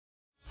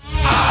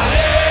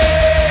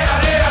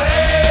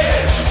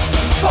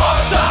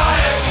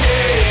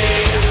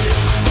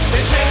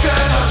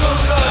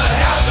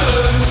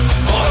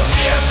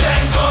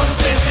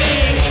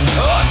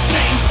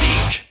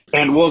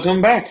And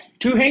welcome back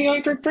to Hey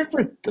Eintracht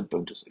Frankfurt, the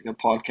Bundesliga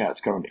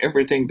podcast covering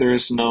everything there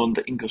is to know in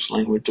the English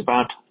language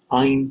about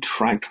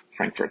Eintracht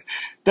Frankfurt,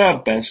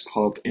 the best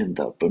club in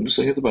the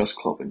Bundesliga, the best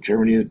club in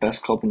Germany, the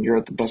best club in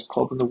Europe, the best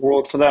club in the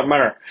world for that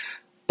matter.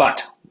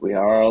 But we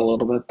are a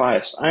little bit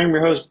biased. I am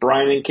your host,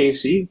 Brian and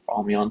KC.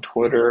 Follow me on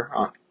Twitter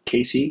on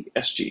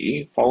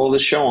KCSGE. Follow the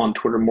show on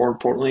Twitter, more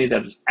importantly,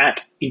 that is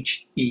at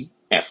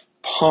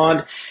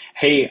HEFPod.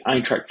 Hey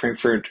Eintracht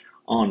Frankfurt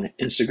on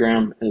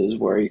Instagram is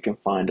where you can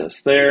find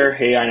us there.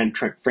 Hey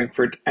Eintracht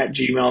Frankfurt at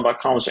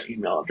gmail.com is our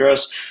email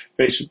address.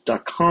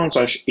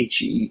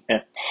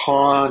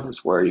 Facebook.com/HEFPod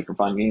is where you can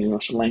find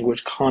English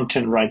language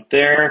content right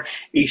there.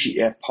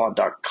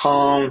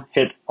 HEFPod.com.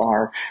 Hit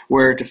our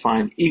where to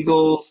find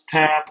Eagles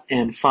tab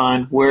and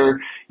find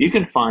where you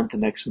can find the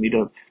next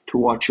meetup to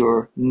watch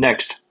your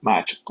next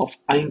match of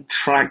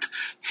Eintracht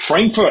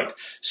Frankfurt.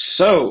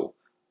 So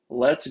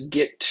let's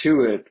get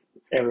to it,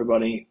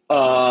 everybody.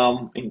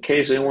 In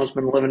case anyone's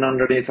been living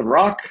underneath a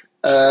rock,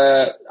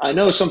 I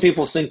know some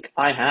people think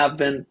I have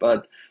been,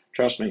 but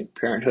trust me,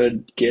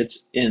 parenthood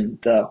gets in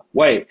the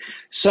way.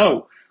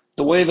 So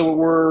the way that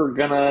we're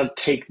going to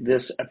take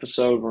this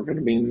episode, we're going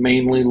to be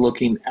mainly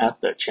looking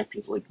at the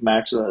Champions League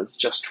match that has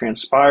just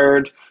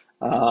transpired.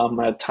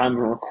 At time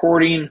of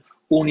recording,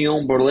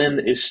 Union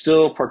Berlin is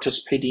still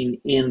participating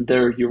in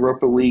their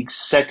Europa League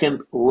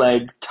second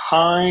leg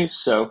tie,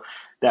 so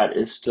that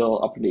is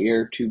still up in the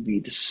air to be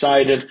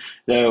decided,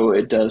 though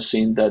it does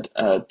seem that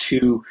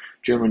two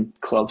German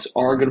clubs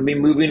are going to be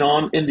moving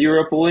on in the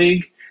Europa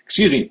League.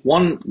 Excuse me,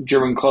 one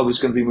German club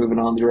is going to be moving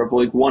on in the Europa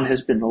League. One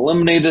has been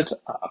eliminated.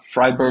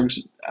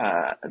 Freiburg's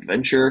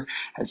adventure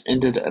has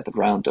ended at the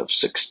round of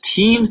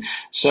 16.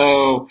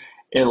 So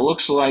it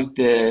looks like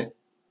the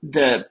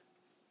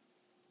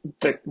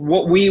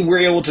what we were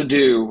able to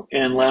do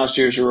in last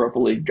year's Europa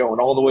League, going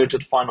all the way to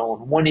the final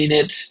and winning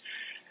it,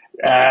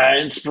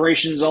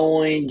 inspiration's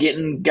only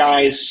getting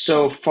guys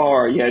so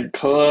far. You had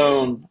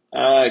Cologne,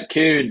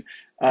 Kuhn,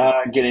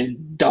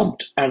 getting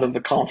dumped out of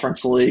the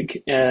Conference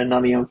League and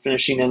not even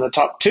finishing in the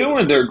top two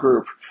in their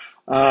group.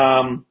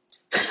 Yikes.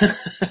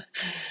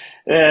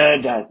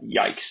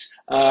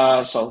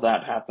 So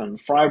that happened.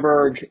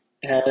 Freiburg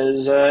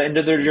has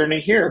ended their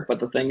journey here, but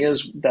the thing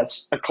is,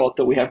 that's a club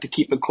that we have to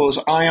keep a close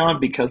eye on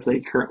because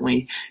they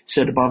currently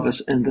sit above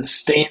us in the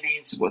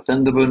standings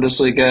within the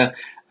Bundesliga.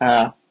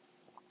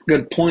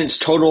 Good points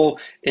total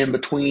in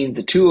between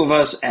the two of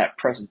us at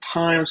present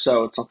time,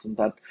 so it's something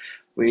that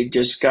we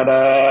just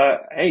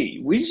gotta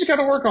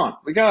work on.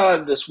 We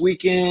got this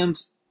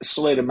weekend's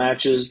slate of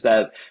matches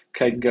that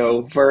could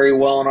go very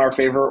well in our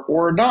favor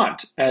or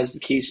not, as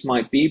the case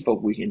might be,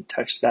 but we can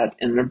touch that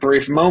in a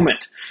brief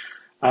moment.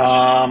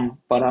 But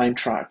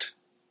Eintracht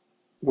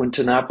went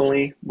to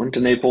Napoli, went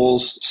to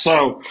Naples.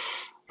 So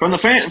from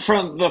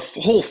the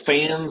whole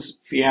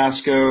fans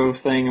fiasco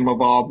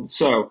thingamabob,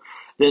 so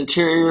the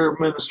Interior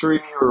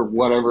Ministry or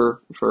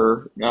whatever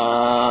for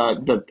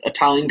the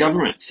Italian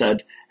government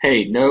said,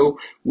 hey, no,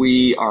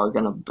 we are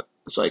going to,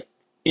 it's like,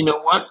 you know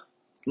what?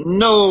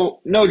 No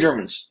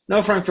Germans,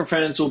 no Frankfurt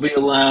fans will be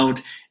allowed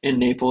in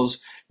Naples.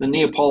 The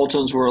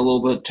Neapolitans were a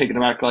little bit taken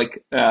aback,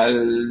 like,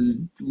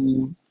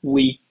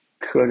 we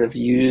could have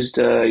used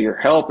your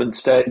help.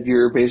 Instead,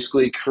 you're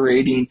basically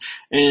creating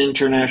an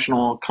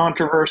international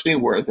controversy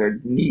where there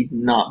need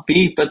not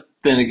be. But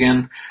then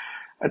again,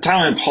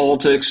 Italian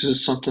politics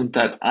is something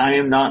that I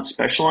am not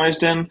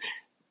specialized in,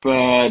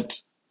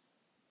 but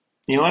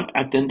you know what?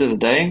 At the end of the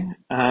day,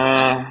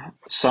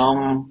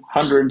 some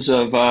hundreds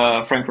of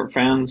Frankfurt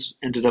fans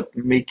ended up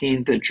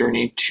making the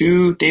journey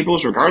to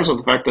Naples, regardless of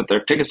the fact that their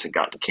tickets had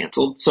gotten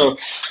canceled. So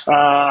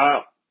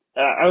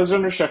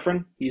Alexander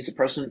Sheffrin, he's the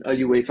president of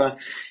UEFA,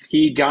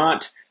 he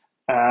got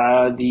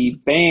the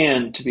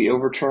ban to be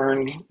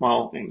overturned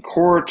while in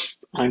court.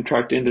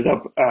 Eintracht ended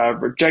up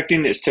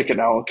rejecting its ticket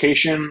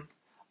allocation.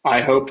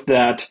 I hope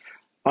that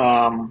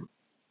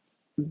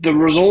the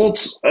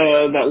results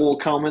that will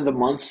come in the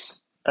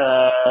months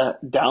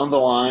down the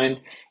line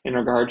in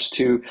regards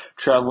to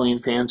traveling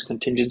fans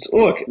contingents.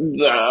 Look,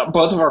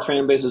 both of our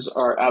fan bases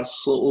are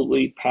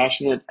absolutely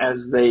passionate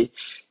as they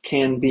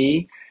can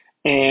be,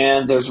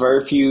 and there's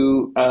very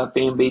few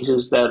fan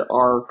bases that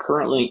are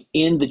currently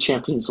in the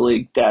Champions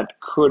League that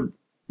could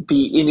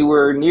be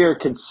anywhere near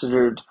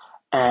considered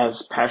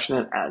as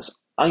passionate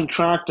as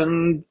Eintracht,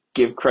 and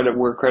give credit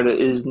where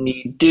credit is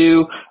need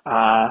due.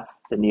 The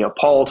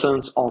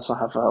Neapolitans also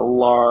have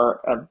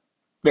a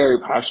very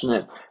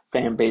passionate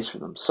fan base for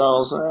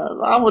themselves.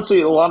 I would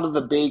say a lot of the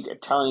big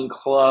Italian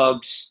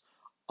clubs,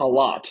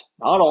 not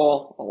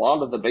all, a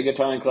lot of the big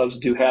Italian clubs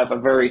do have a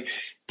very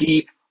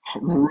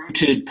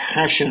deep-rooted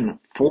passion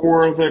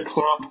for their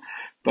club,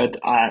 but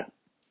I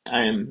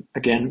am,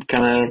 again,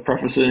 kind of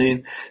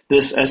prefacing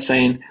this as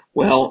saying,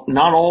 well,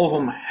 not all of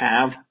them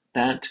have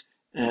that.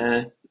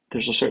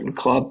 There's a certain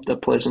club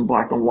that plays in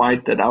black and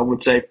white that I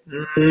would say,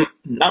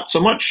 not so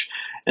much.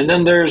 And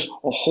then there's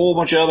a whole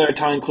bunch of other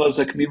Italian clubs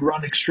that can be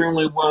run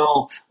extremely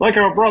well, like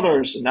our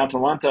brothers in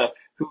Atalanta,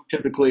 who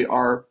typically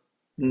are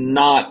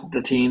not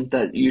the team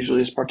that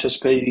usually is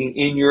participating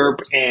in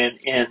Europe and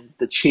in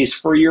the chase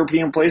for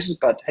European places.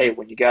 But hey,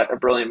 when you got a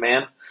brilliant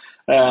man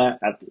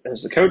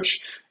as the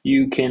coach,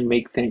 you can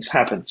make things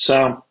happen.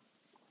 So,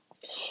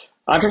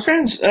 Eintracht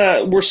fans,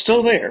 we're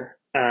still there.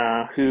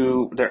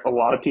 Who there are a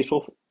lot of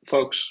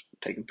folks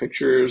taking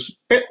pictures,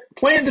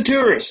 playing the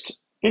tourist,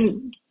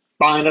 and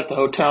buying at the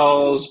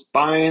hotels,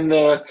 buying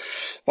the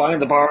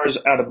bars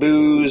out of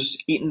booze,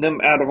 eating them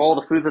out of all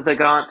the food that they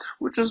got,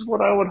 which is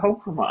what I would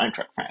hope from an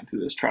Eintracht fan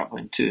who is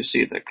traveling to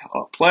see the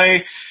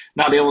play,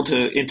 not able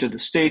to enter the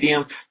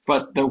stadium.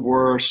 But there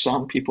were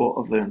some people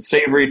of the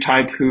unsavory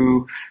type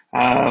who,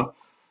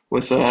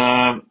 with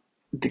the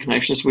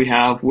connections we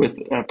have with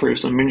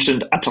previously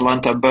mentioned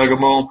Atalanta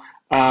Bergamo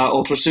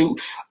ultras who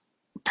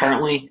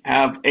apparently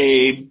have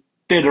a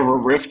bit of a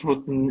rift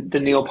with the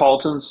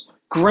Neapolitans.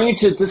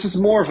 Granted, this is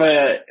more of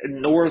a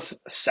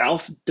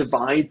north-south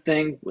divide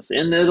thing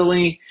within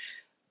Italy.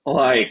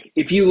 Like,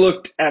 if you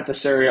looked at the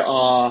Serie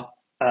A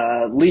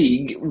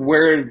league,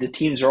 where the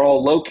teams are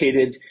all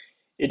located,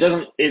 it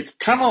doesn't. It's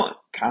kind of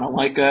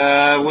like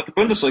with the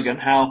Bundesliga and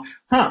how,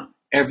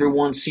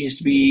 everyone seems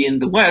to be in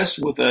the West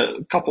with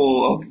a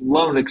couple of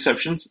lone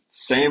exceptions.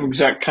 Same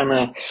exact kind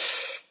of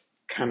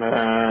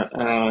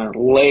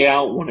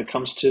layout when it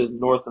comes to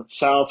north and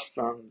south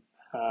from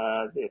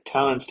the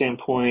Italian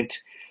standpoint.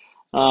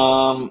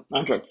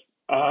 Eintracht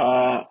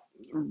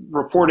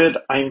reported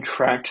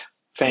Eintracht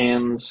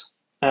fans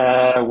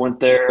went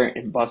there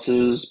in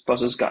buses.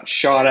 Buses got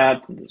shot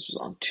at. This was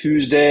on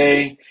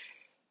Tuesday.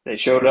 They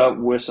showed up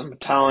with some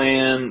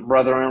Italian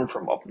brethren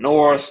from up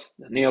north,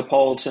 the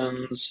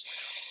Neapolitans.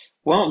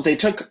 Well, they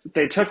took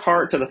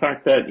heart to the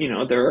fact that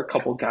there are a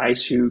couple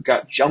guys who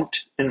got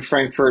jumped in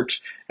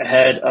Frankfurt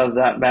ahead of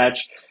that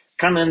match,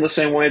 kind of in the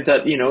same way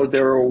that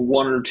there were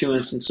one or two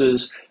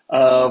instances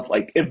of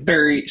like a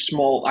very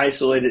small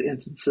isolated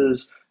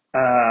instances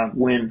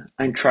when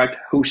Eintracht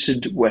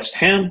hosted West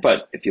Ham.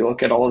 But if you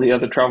look at all the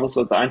other travels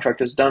that the Eintracht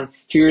has done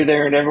here,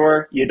 there, and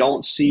everywhere, you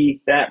don't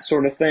see that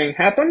sort of thing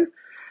happen.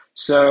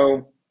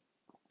 So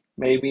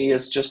maybe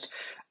it's just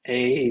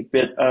a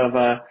bit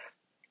of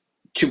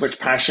too much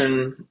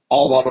passion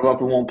all bottled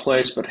up in one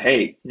place. But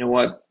hey, you know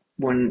what?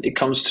 When it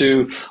comes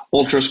to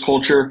ultras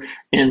culture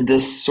in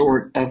this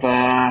sort of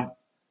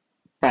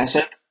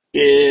facet,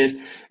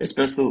 it's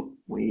best that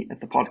we at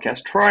the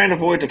podcast try and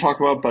avoid to talk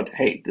about. But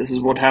hey, this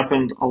is what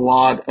happened. A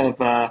lot of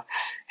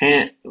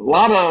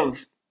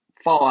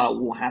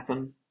fallout will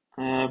happen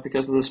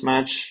because of this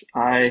match.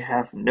 I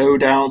have no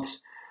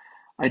doubts.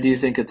 I do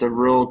think it's a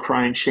real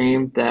crying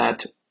shame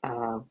that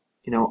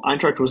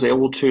Eintracht was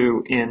able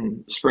to,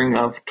 in spring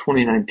of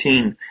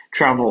 2019,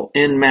 travel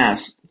in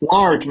mass,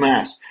 large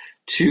mass,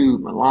 to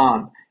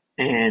Milan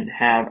and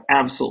have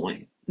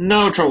absolutely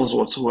no troubles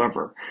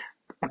whatsoever.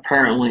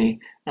 Apparently,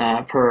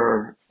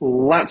 per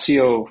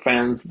Lazio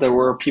fans, there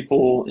were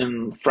people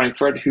in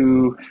Frankfurt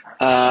who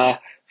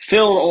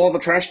filled all the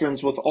trash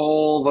bins with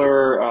all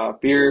their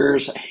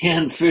beers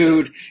and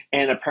food,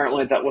 and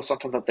apparently that was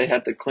something that they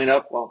had to clean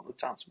up. Well, it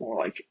sounds more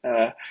like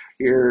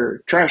your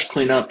trash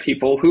cleanup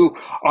people who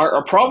are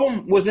a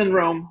problem within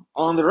Rome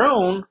on their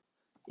own.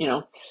 You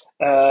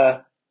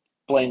know,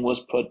 blame was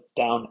put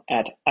down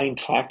at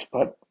Eintracht,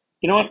 but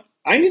you know what?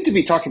 I need to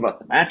be talking about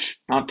the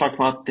match, not talking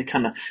about the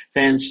kind of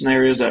fan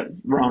scenarios that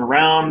run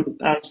around.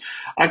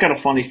 I got a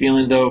funny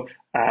feeling, though,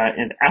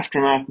 in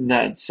aftermath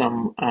that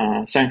some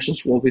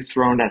sanctions will be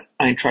thrown at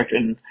Eintracht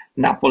and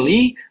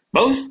Napoli,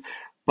 both.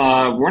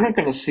 But we're not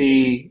going to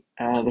see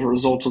the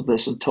results of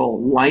this until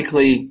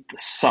likely the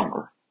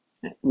summer,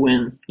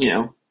 when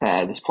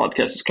this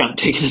podcast is kind of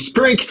taking its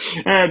break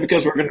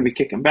because we're going to be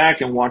kicking back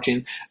and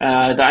watching the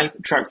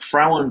Eintracht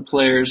Frauen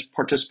players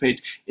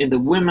participate in the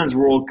Women's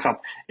World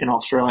Cup in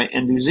Australia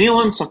and New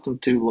Zealand, something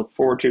to look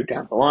forward to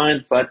down the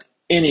line. But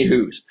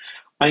anywho's,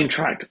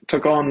 Eintracht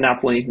took on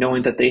Napoli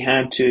knowing that they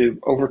had to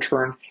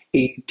overturn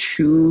a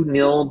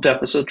 2-0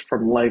 deficit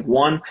from leg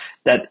one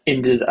that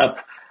ended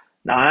up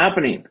not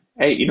happening.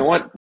 Hey, you know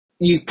what?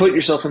 You put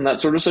yourself in that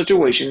sort of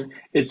situation,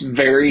 it's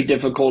very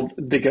difficult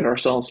to get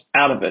ourselves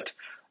out of it.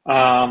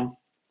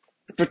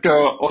 Victor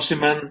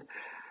Osimhen,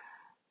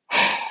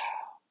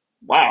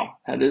 wow,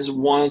 that is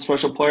one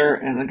special player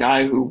and a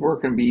guy who we're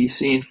going to be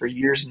seeing for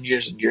years and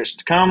years and years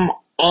to come.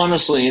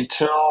 Honestly,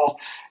 until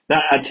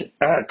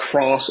that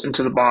cross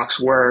into the box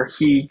where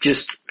he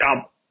just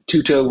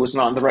Tuta was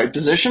not in the right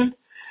position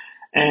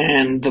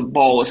and the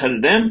ball was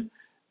headed in,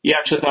 you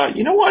actually thought,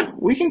 you know what,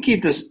 we can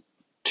keep this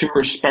to a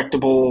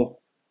respectable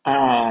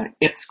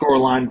score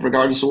line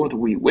regardless of whether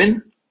we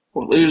win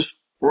or lose.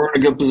 We're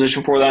in a good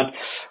position for that.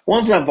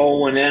 Once that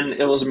ball went in,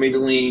 it was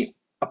immediately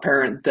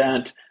apparent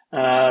that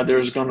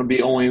there's going to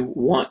be only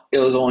one. It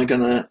was only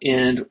going to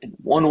end in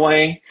one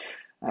way.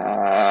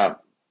 The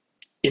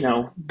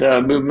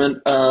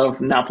movement of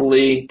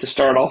Napoli to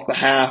start off the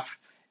half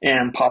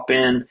and pop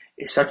in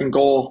a second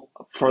goal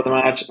for the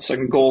match, a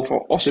second goal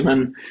for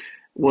Osimhen,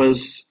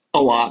 was a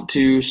lot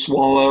to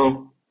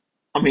swallow.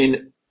 I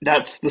mean,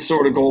 that's the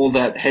sort of goal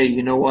that, hey,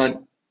 you know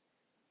what?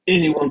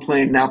 Anyone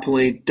playing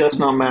Napoli, does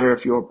not matter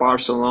if you're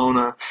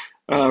Barcelona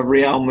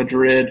Real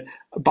Madrid,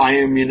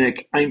 Bayern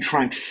Munich,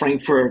 Eintracht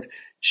Frankfurt,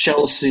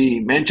 Chelsea,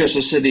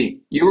 Manchester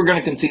City, you were going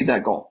to concede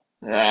that goal.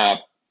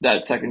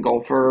 That second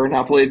goal for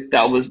Napoli,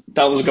 that was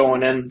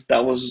going in.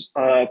 That was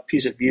a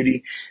piece of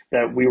beauty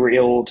that we were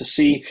able to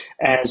see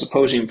as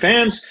opposing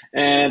fans.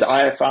 And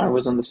if I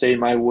was in the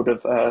stadium, I would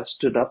have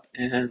stood up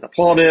and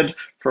applauded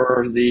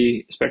for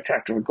the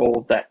spectacular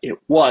goal that it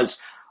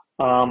was.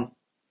 Um,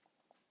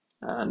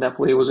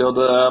 Napoli was able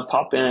to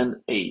pop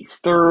in a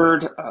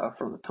third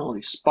from the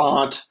penalty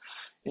spot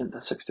in the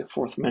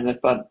 64th minute.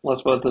 But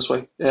let's put it this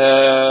way.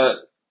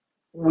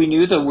 We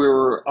knew that we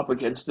were up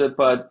against it,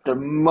 but the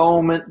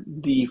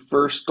moment the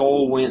first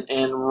goal went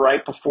in,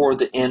 right before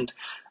the end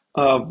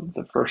of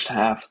the first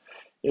half,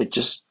 it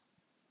just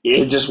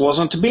it just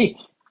wasn't to be.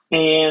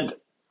 And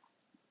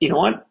you know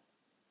what?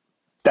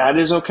 That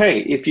is okay.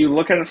 If you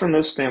look at it from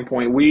this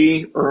standpoint,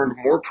 we earned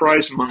more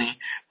prize money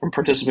from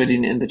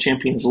participating in the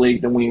Champions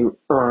League than we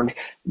earned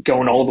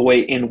going all the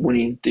way and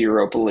winning the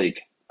Europa League.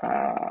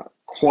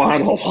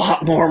 Quite a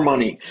lot more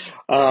money.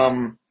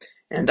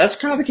 And that's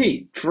kind of the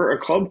key for a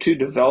club to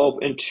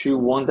develop into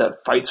one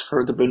that fights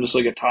for the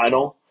Bundesliga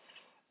title.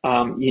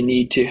 You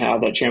need to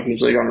have that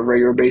Champions League on a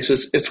regular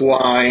basis. It's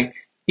why,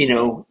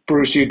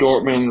 Borussia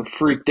Dortmund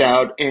freaked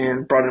out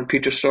and brought in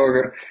Peter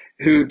Stöger,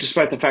 who,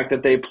 despite the fact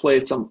that they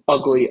played some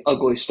ugly,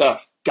 ugly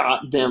stuff,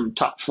 got them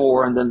top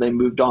four, and then they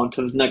moved on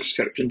to the next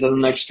coach and to the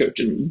next coach,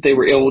 and they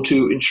were able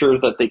to ensure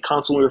that they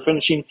constantly were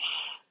finishing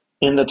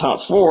in the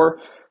top four,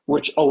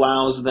 which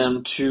allows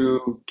them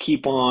to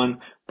keep on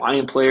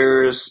buying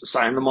players,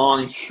 signing them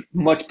on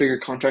much bigger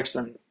contracts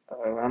than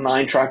an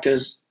Eintracht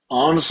is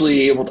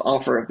honestly able to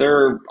offer. If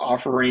they're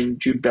offering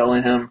Jude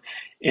Bellingham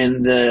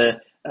in the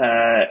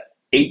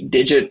eight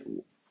digit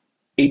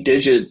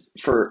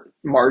for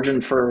margin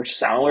for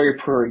salary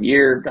per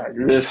year,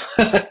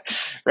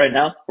 right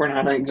now we're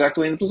not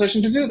exactly in a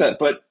position to do that.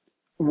 But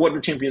what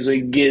the Champions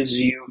League gives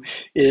you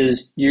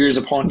is years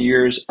upon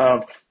years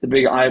of the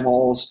big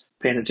eyeballs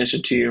paying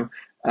attention to you.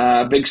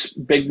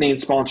 Big name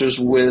sponsors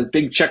with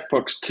big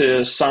checkbooks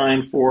to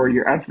sign for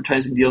your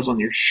advertising deals on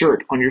your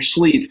shirt, on your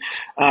sleeve,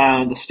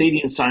 the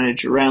stadium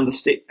signage around the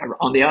state,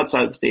 on the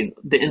outside of the stadium,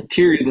 the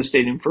interior of the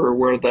stadium for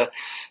where the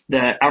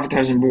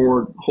advertising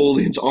board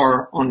holdings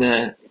are on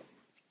the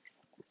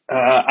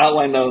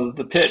outline of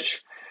the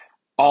pitch.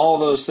 All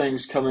those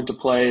things come into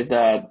play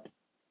that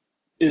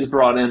is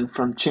brought in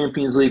from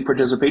Champions League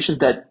participation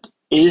that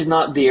is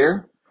not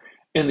there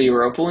in the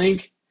Europa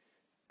League,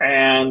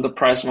 and the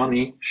prize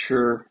money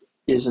sure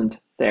isn't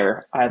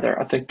there either.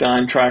 I think the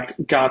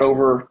Eintracht got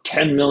over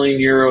 10 million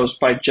euros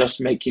by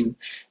just making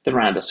the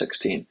round of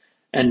 16.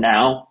 And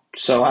now,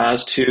 so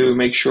as to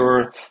make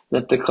sure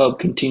that the club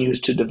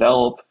continues to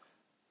develop,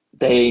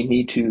 they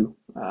need to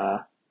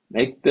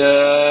make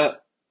the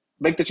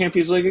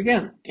Champions League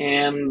again.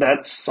 And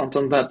that's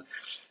something that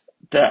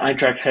the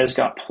Eintracht has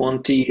got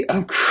plenty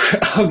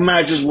of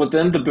matches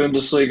within the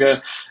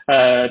Bundesliga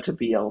to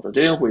be able to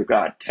do. We've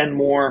got 10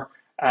 more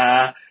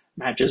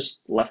matches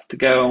left to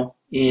go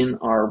in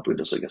our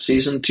Bundesliga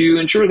season to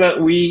ensure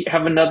that we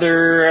have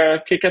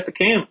another kick at the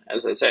can,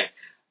 as I say.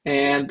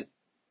 And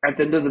at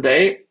the end of the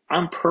day,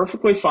 I'm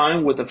perfectly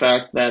fine with the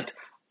fact that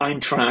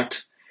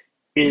Eintracht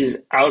is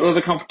out of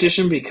the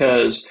competition,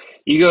 because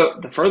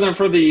the further and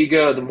further you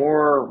go, the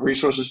more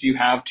resources you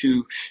have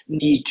to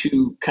need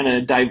to kind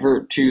of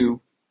divert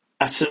to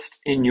assist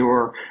in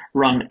your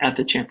run at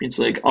the Champions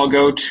League. I'll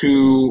go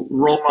to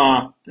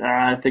Roma.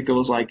 I think it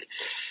was like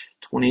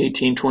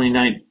 2018,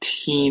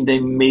 2019. They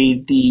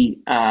made the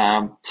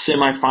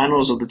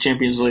semifinals of the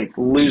Champions League,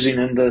 losing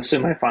in the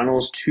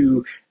semifinals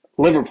to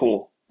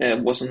Liverpool.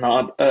 It was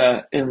not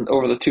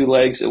over the two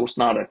legs. It was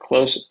not a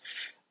close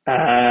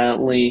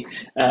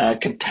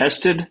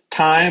contested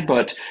tie,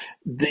 but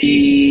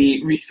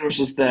the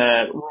resources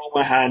that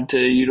Roma had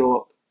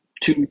to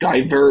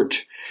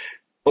divert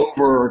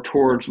over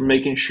towards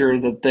making sure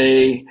that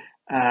they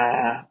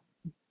had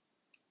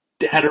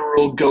a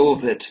real go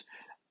of it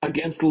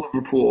against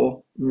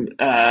Liverpool,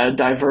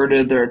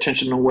 diverted their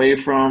attention away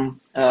from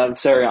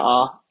Serie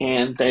A,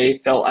 and they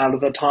fell out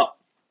of the top.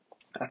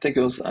 I think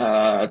it was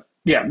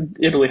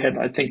Italy had,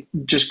 I think,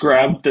 just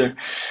grabbed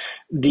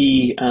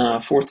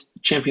the fourth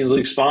Champions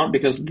League spot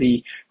because of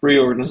the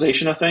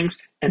reorganization of things,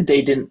 and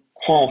they didn't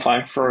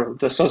qualify for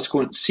the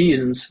subsequent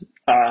season's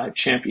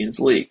Champions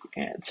League.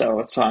 And so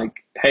it's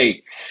like,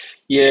 hey,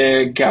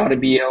 you got to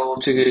be able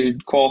to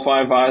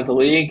qualify via the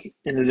league,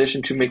 in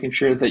addition to making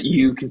sure that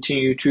you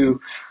continue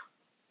to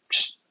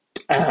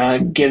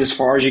get as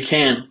far as you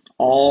can.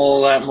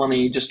 All that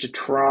money just to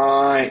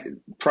try,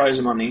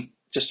 prize money,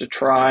 just to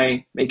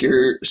try, make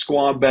your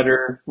squad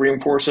better,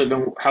 reinforce it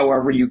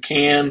however you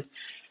can,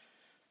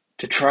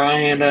 to try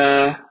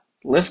and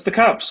lift the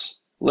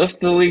cups,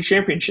 lift the league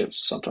championships,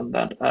 something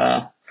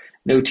that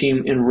no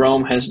team in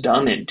Rome has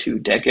done in 2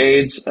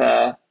 decades,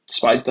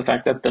 despite the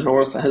fact that the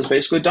North has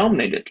basically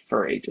dominated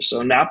for ages.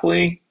 So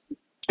Napoli,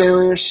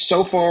 they're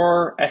so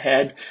far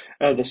ahead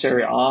of the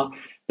Serie A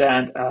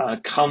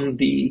that come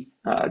the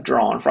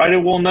draw on Friday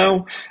will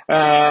know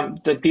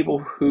the people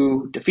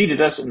who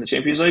defeated us in the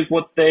Champions League,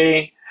 what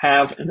they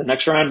have in the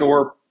next round,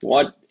 or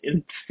what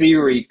in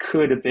theory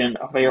could have been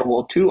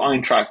available to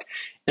Eintracht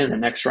in the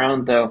next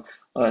round. Though,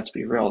 let's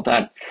be real,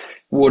 that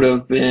would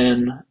have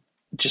been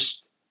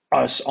just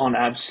us on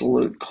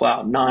absolute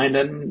cloud nine.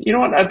 And you know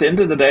what? At the end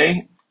of the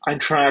day,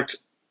 Eintracht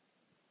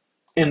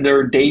in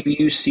their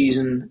debut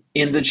season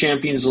in the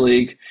Champions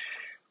League,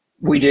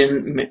 we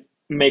didn't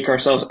make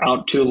ourselves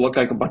out to look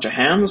like a bunch of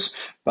hams.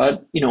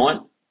 But you know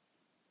what?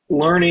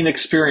 Learning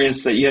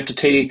experience that you have to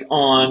take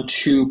on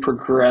to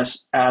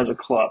progress as a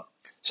club.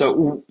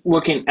 So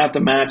looking at the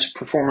match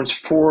performance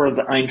for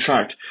the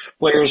Eintracht,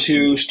 players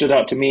who stood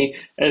out to me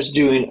as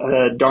doing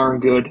a darn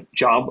good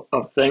job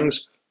of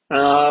things.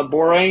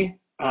 Boré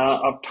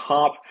up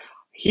top,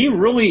 he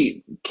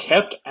really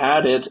kept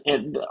at it,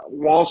 and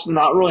whilst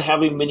not really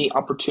having many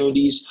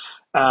opportunities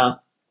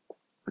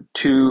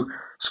to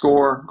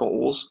score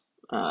goals,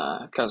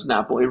 because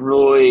Napoli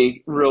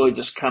really, really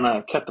just kind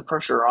of kept the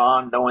pressure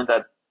on, knowing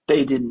that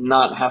they did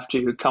not have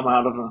to come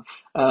out of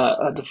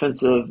a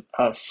defensive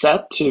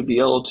set to be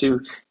able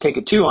to take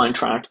it to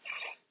Eintracht.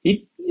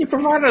 He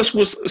provided us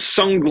with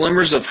some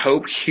glimmers of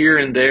hope here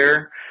and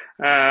there.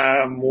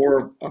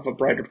 More of a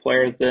brighter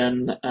player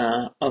than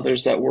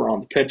others that were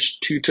on the pitch.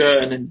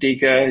 Tuta and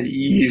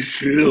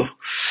Ndika,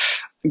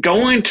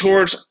 going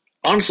towards,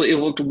 honestly, it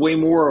looked way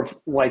more of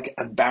like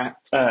a back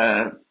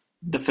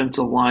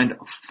defensive line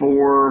of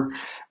four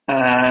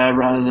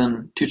rather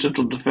than two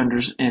central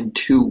defenders and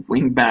two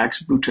wing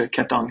backs. Buta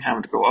kept on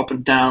having to go up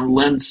and down.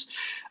 Lens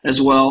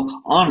as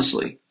well.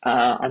 Honestly,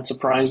 I'm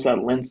surprised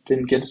that Lens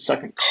didn't get a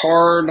second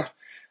card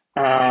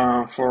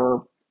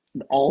for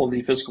all of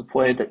the physical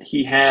play that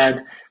he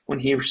had when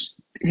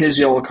his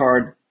yellow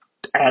card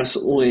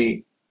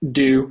absolutely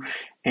due.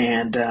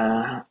 And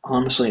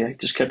honestly, I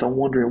just kept on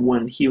wondering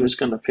when he was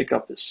going to pick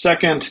up his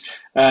second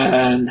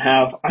and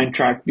have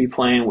Eintracht be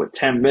playing with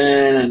 10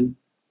 men. And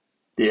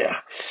yeah,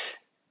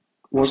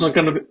 wasn't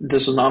going to.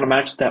 This is not a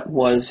match that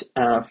was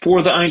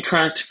for the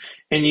Eintracht.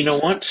 And you know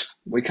what?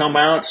 We come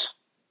out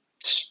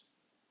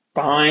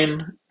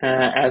fine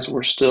as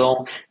we're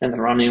still in the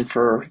running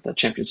for the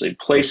Champions League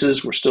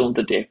places. We're still in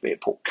the DFB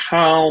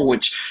Pokal,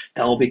 which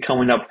that will be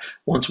coming up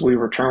once we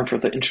return for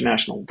the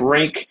international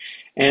break.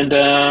 And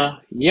how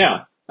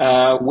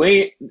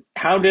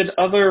did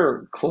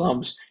other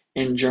clubs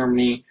in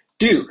Germany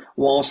do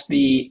whilst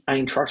the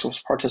Eintracht was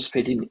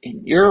participating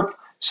in Europe?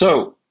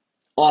 So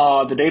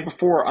the day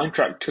before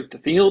Eintracht took the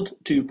field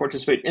to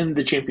participate in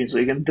the Champions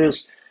League, and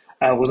this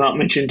was not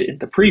mentioned in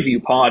the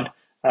preview pod,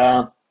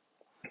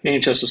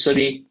 Manchester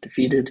City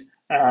defeated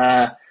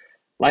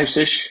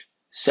Leipzig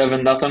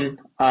 7-0.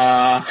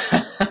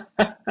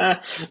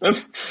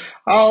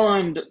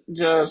 Holland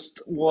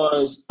just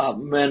was a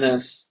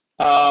menace.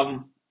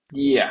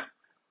 Yeah,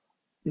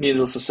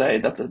 needless to say,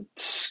 that's a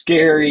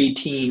scary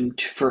team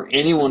for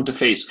anyone to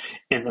face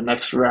in the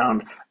next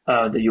round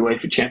of the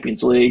UEFA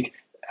Champions League.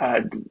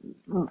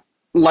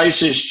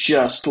 Leipzig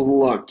just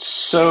looked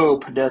so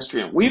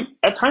pedestrian.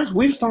 At times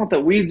we've thought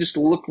that we just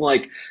looked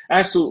like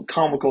absolute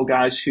comical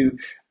guys who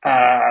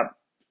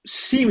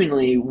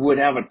seemingly would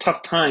have a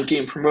tough time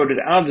getting promoted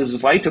out of the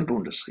Zweite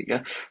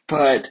Bundesliga,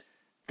 but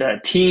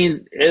the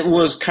team, it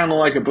was kind of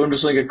like a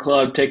Bundesliga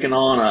club taking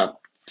on a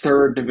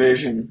third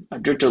division, a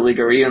Dritte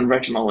Liga or even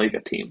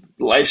Regionalliga team.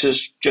 Leipzig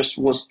just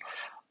was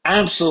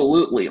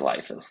absolutely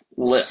lifeless.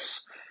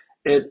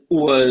 It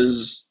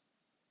was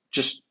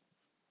just,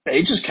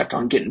 they just kept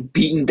on getting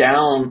beaten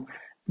down,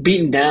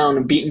 and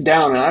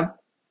I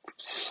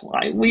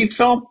slightly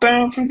felt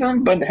bad for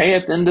them, but hey,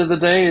 at the end of the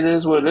day, it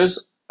is what it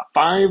is.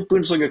 5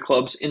 Bundesliga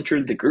clubs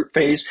entered the group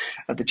phase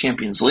of the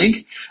Champions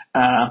League,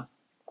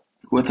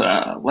 with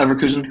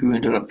Leverkusen, who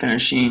ended up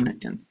finishing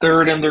in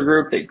third in their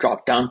group. They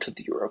dropped down to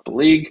the Europa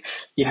League.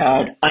 You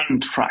had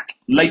Eintracht,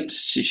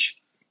 Leipzig,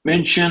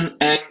 München,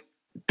 and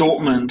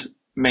Dortmund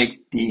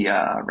make the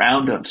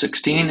round of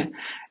 16,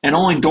 and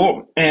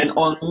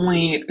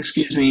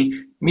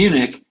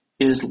Munich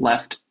is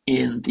left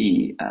in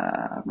the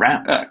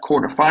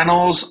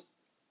quarterfinals.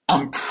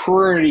 I'm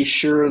pretty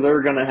sure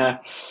they're going to have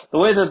the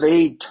way that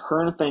they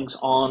turn things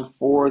on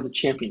for the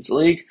Champions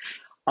League.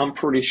 I'm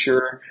pretty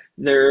sure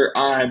their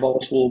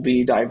eyeballs will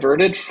be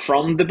diverted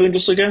from the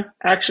Bundesliga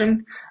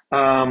action.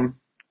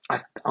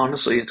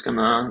 Honestly, it's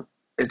gonna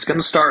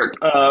start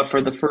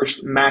for the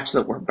first match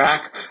that we're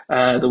back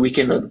the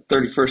weekend of the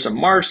 31st of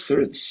March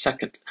through the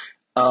 2nd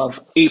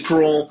of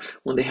April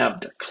when they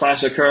have the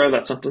Klassiker.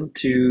 That's something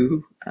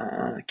to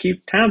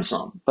keep tabs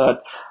on.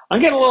 But I'm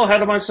getting a little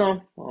ahead of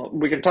myself.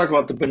 We can talk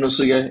about the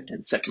Bundesliga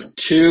in segment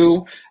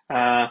 2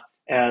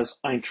 as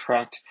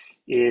Eintracht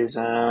is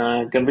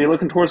going to be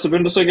looking towards the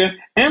Bundesliga,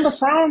 and the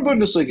Frauen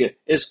Bundesliga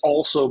is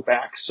also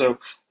back. So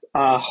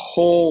a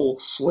whole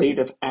slate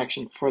of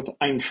action for the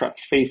Eintracht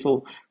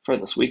faithful for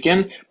this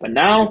weekend. But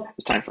now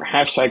it's time for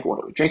hashtag what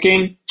are we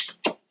drinking?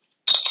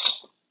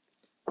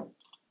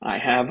 I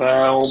have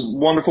a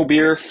wonderful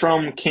beer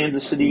from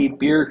Kansas City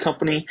Beer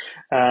Company,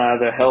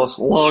 the Helles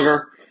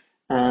Lager.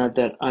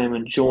 that I'm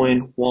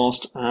enjoying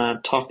whilst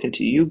talking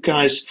to you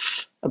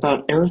guys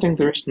about everything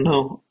there is to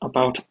know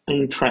about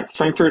Eintracht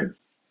Frankfurt.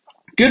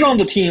 Good on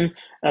the team,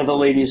 the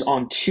ladies,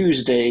 on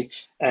Tuesday,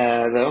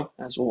 though,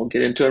 as we'll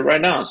get into it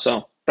right now.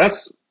 So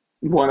that's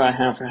what I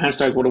have for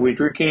hashtag What Are We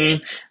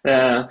Drinking?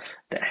 The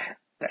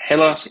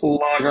Hellas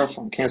Lager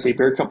from Kansas City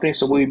Beer Company.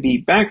 So we'll be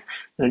back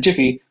in a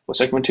jiffy with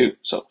segment 2.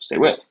 So stay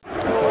with.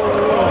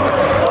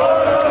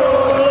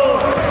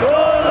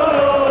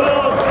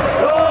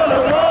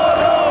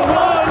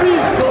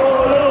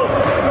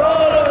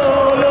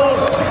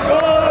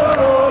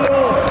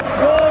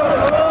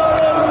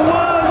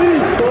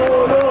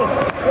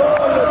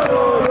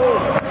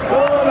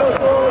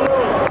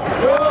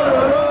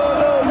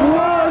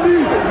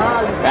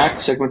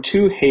 Segment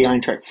 2, Hey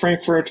Eintracht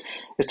Frankfurt.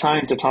 It's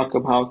time to talk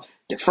about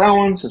the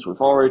Frauen, since we've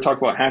already talked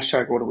about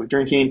hashtag What Are We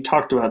Drinking,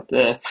 talked about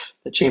the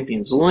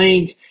Champions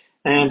League,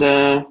 and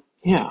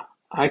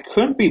I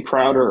couldn't be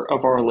prouder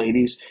of our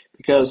ladies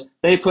because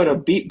they put a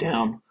beat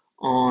down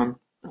on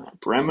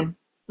Bremen,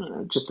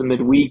 just a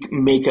midweek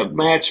makeup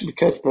match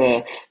because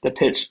the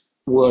pitch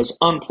was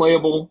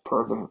unplayable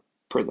per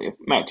the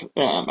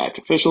match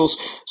officials.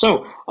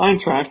 So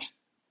Eintracht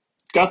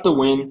got the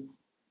win.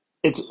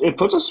 It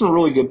puts us in a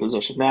really good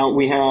position. Now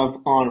we have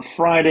on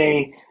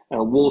Friday,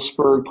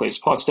 Wolfsburg plays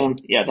Potsdam.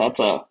 Yeah, that's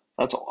a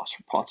loss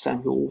for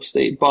Potsdam, who will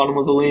stay bottom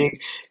of the league.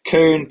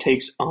 Köln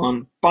takes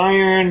on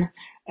Bayern.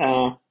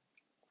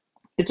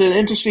 It's an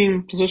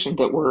interesting position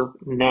that we're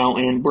now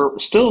in. We're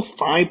still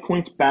 5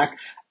 points back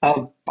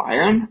of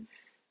Bayern,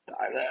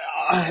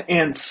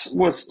 and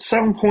with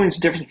 7 points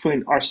difference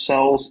between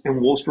ourselves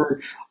and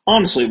Wolfsburg.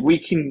 Honestly, we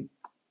can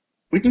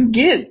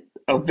get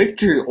a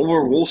victory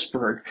over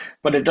Wolfsburg,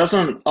 but it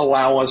doesn't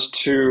allow us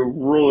to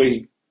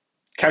really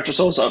catch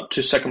ourselves up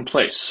to second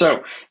place.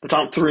 So the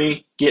top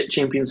 3 get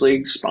Champions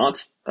League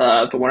spots.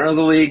 The winner of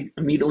the league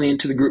immediately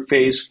into the group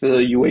phase for the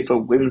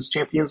UEFA Women's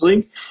Champions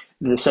League.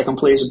 The second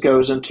place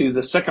goes into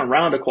the second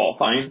round of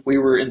qualifying. We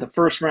were in the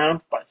first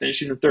round by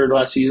finishing in third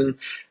last season,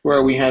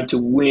 where we had to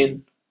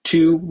win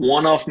 2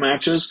 one-off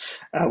matches.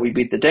 We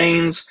beat the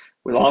Danes.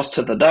 We lost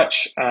to the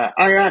Dutch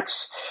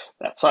Ajax.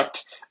 That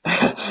sucked.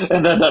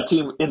 And then that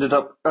team ended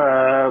up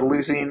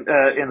losing in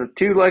a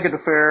 2-legged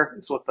affair.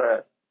 It's what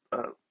the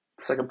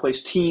second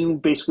place team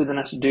basically then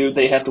has to do.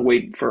 They have to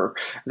wait for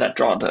that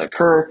draw to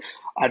occur.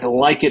 I'd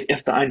like it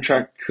if the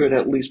Eintracht could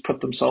at least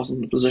put themselves in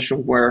the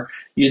position where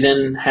you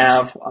then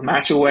have a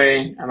match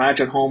away, a match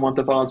at home at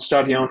the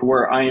Waldstadion,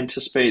 where I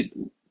anticipate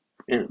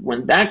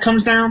when that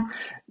comes down,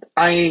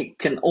 I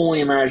can only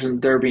imagine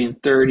there being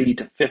 30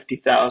 to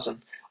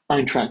 50,000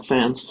 Eintracht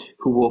fans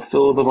who will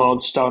fill the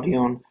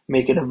Waldstadion,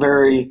 make it a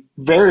very,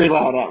 very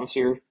loud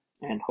atmosphere,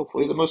 and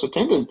hopefully the most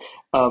attended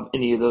of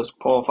any of those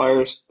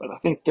qualifiers. But I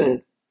think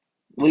the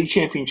league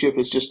championship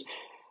is just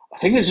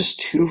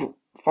too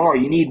far.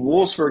 You need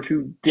Wolfsburg,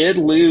 who did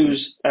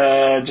lose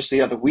just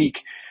the other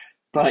week,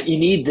 but you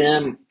need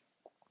them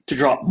to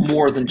drop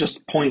more than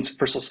just points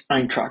versus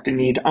Eintracht. You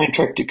need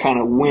Eintracht to kind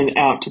of win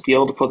out to be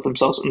able to put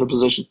themselves in the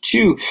position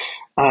to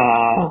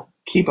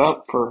keep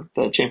up for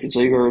the Champions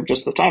League or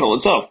just the title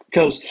itself.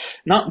 Because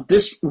not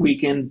this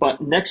weekend, but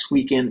next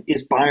weekend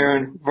is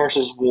Bayern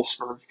versus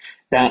Wolfsburg.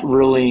 That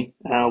really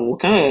will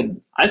kind of,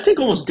 I think,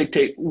 almost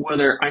dictate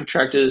whether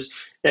Eintracht is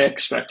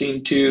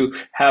expecting to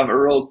have a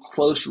real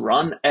close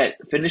run at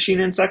finishing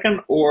in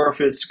second, or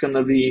if it's going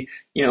to be,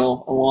 a long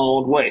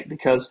old way.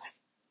 Because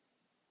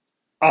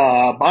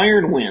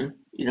Bayern win,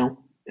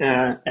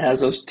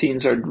 as those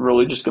teams are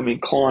really just going to be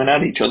calling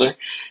at each other.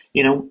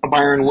 A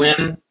Bayern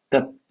win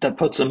that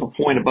puts them a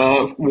point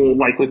above, will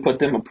likely put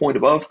them a point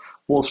above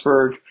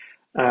Wolfsburg.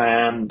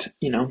 And,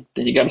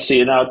 then you got to see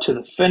it out to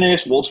the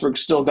finish. Wolfsburg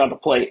still got to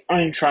play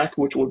Eintracht,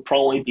 which would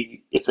probably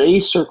be, if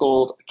they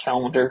circled a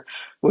calendar,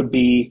 would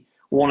be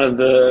one of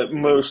the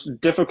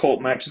most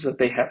difficult matches that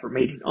they have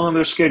remaining on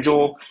their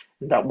schedule.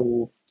 That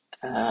will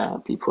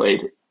be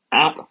played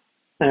at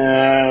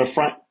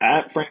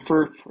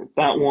Frankfurt for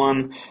that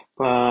one.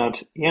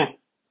 But, yeah.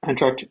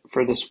 Eintracht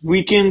for this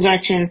weekend's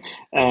action.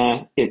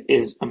 It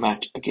is a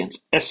match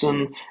against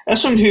Essen.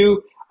 Essen,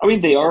 who,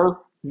 they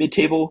are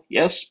mid-table,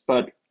 yes,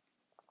 but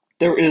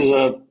there's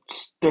a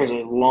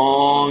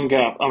long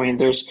gap.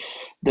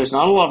 There's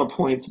not a lot of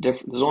points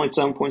difference. There's only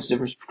 7 points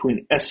difference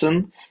between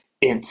Essen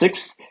in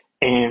 6th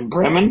and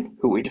Bremen,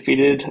 who we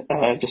defeated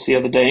just the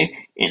other day,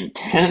 in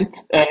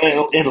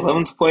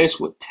 11th place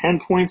with 10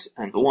 points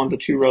and the 1 to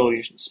 2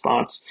 relegation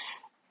spots.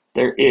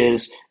 There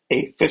is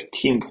a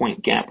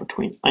 15-point gap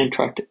between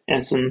Eintracht and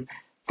Essen,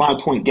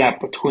 5-point gap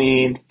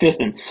between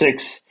 5th and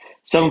 6th,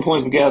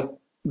 7-point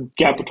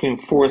gap between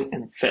 4th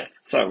and 5th.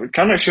 So it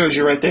kind of shows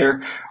you right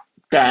there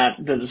that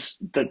there's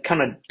the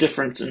kind of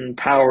difference in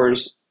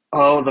powers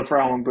of the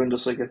Frauen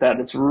Bundesliga, that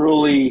it's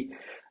really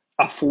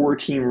a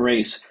 4-team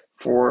race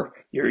for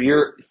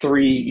your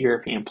 3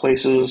 European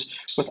places,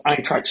 with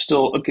Eintracht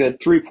still a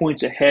good 3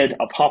 points ahead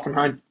of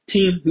Hoffenheim,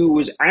 team who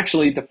was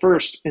actually the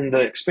first in the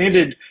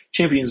expanded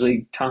Champions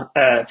League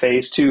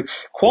phase to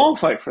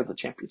qualify for the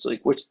Champions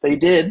League, which they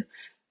did.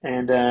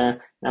 and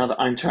now the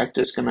Eintracht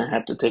is going to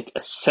have to take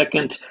a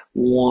second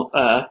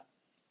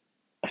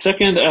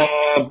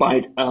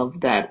bite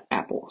of that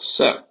apple.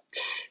 So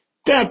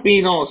that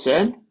being all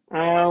said,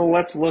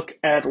 let's look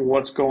at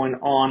what's going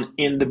on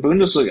in the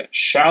Bundesliga,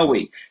 shall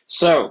we?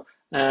 So,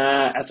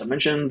 as I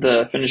mentioned,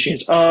 the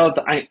finishings of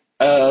the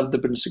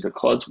Bundesliga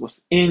clubs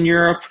within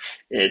Europe,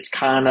 it's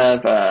kind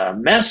of a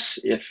mess,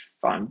 if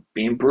I'm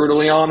being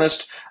brutally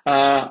honest.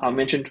 I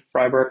mentioned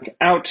Freiburg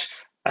out,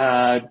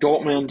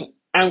 Dortmund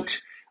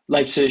out,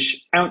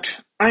 Leipzig out,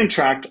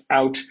 Eintracht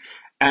out,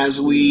 as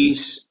we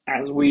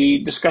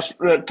discussed,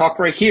 talked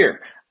right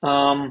here.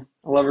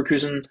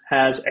 Leverkusen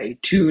has a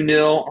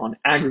 2-0 on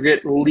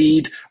aggregate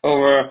lead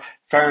over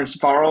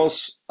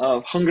Ferencváros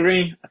of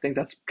Hungary. I think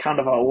that's kind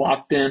of a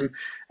locked-in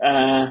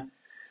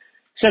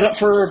set up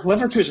for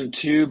Leverkusen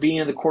to be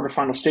in the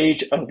quarterfinal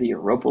stage of the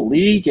Europa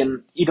League.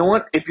 And you know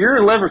what? If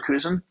you're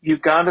Leverkusen,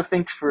 you've got to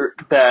think for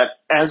that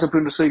as a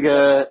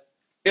Bundesliga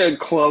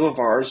club of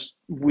ours,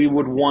 we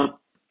would want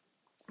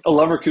a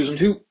Leverkusen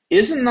who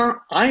isn't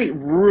not. I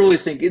really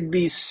think it'd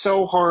be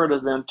so hard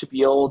of them to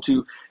be able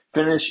to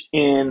finish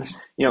in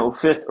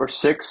fifth or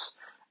sixth,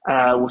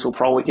 which will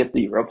probably get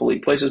the Europa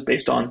League places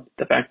based on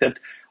the fact that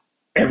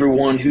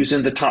everyone who's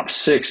in the top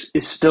six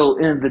is still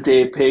in the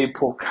DFB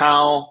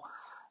Pokal.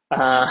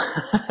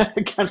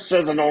 It kind of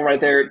says it all right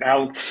there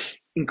how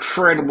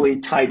incredibly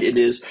tight it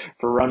is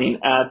for running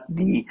at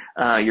the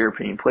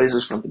European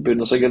places from the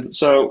Bundesliga.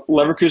 So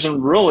Leverkusen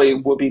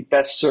really would be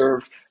best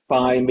served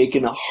by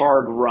making a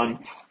hard run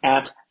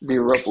at the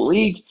Europa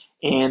League,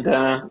 and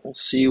we'll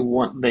see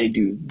what they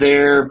do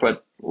there.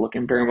 But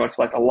looking very much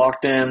like a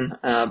locked-in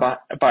by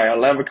a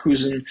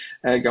Leverkusen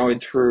going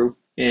through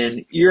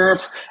in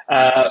Europe.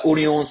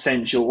 Union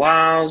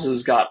Saint-Gilloise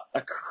has got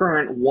a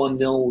current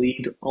 1-0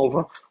 lead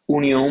over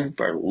Union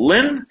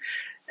Berlin.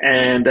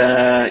 And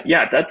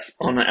that's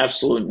on an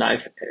absolute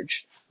knife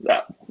edge.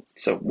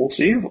 So we'll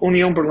see if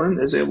Union Berlin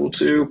is able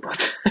to,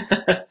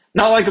 but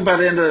not like by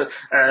the end of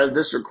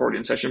this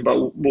recording session,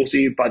 but we'll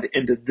see by the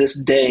end of this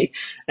day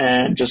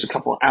and just a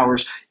couple of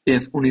hours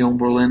if Union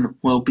Berlin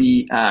will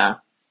be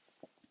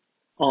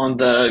on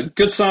the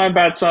good side,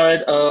 bad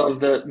side of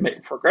the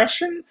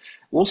progression.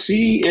 We'll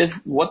see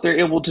if what they're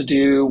able to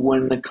do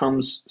when it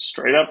comes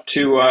straight up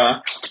to,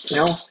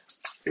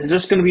 is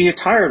this going to be a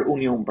tired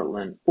Union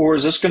Berlin? Or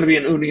is this going to be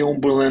an Union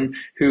Berlin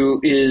who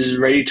is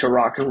ready to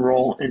rock and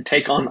roll and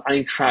take on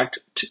Eintracht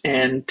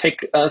and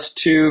take us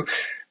to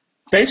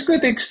basically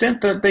the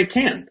extent that they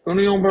can?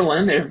 Union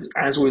Berlin,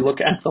 as we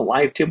look at the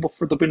live table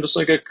for the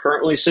Bundesliga,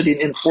 currently sitting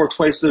in fourth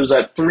place. There's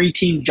that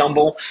three-team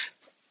jumble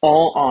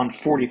all on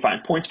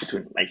 45 points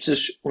between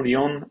Leipzig,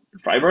 Union,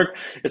 and Freiburg.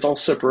 It's all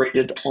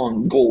separated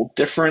on goal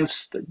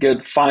difference, the good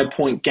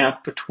 5-point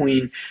gap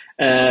between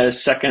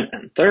second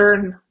and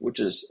third,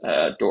 which is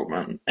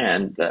Dortmund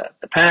and the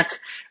Pack,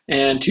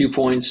 and 2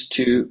 points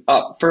to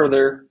up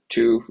further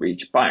to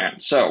reach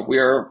Bayern. So we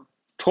are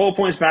 12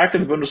 points back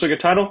in the Bundesliga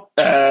title.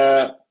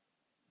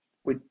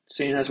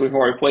 Seeing as we've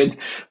already played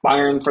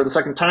Bayern for the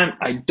second time,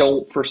 I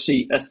don't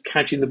foresee us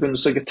catching the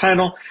Bundesliga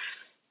title.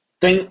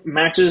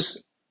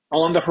 Matches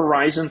on the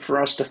horizon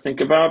for us to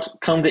think about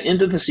come the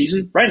end of the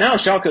season. Right now,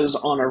 Schalke is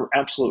on an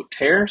absolute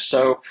tear,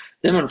 so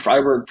them and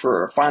Freiburg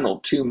for our final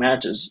 2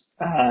 matches.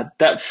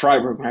 That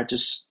Freiburg match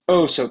is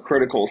so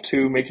critical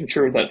to making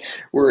sure that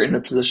we're in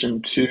a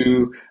position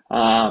to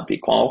be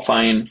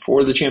qualifying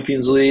for the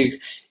Champions League,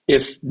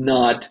 if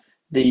not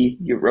the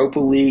Europa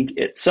League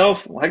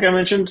itself. Like I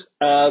mentioned,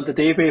 the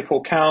DFB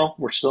Pokal,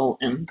 we're still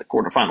in the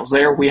quarterfinals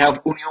there. We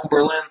have Union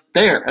Berlin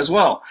there as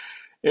well.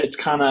 It's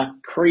kind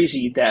of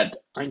crazy that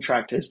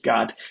Eintracht has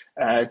got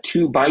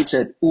 2 bites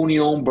at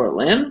Union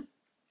Berlin,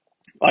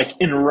 like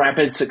in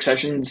rapid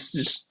succession. It's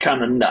just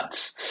kind of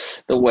nuts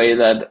the way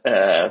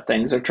that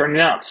things are turning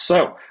out.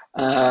 So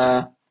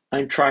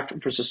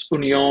Eintracht versus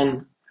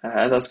Union,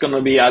 that's going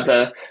to be at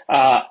the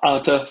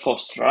Alte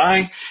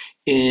Forsterei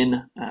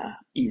in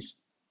East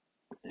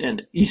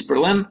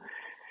Berlin.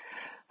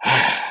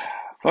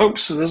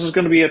 Folks, this is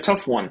going to be a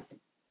tough one.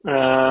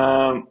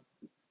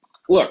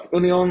 Look,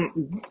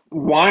 Union,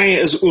 why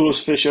has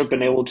Urs Fischer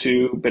been able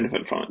to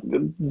benefit from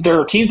it?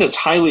 They're a team that's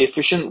highly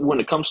efficient when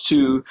it comes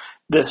to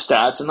the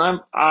stats, and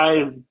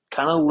I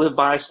kind of live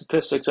by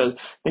statistics. I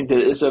think that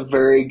it's a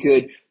very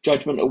good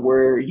judgment of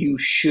where you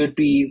should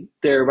be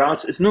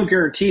thereabouts. It's no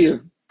guarantee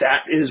of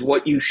that is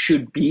what you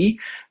should be,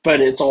 but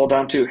it's all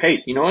down to, hey,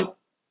 you know what?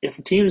 If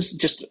a team's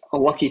just a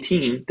lucky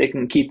team, they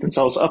can keep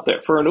themselves up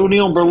there. For an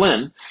Union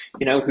Berlin,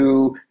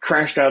 who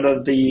crashed out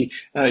of the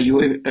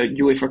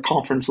UEFA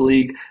Conference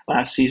League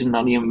last season,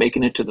 not even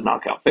making it to the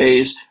knockout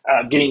phase,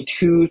 getting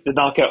to the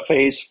knockout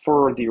phase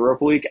for the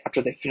Europa League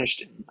after they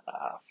finished in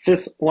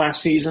fifth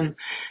last season,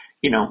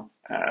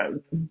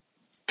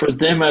 for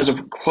them as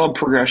a club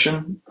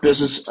progression,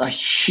 this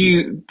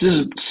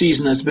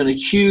season has been a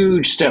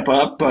huge step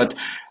up, but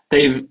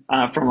they've,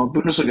 from a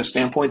Bundesliga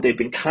standpoint, they've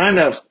been kind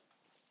of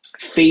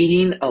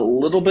fading a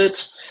little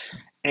bit.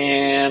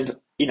 And,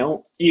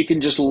 you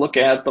can just look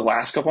at the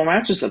last couple of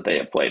matches that they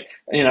have played.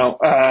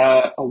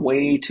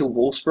 Away to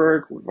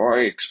Wolfsburg, we've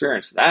already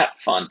experienced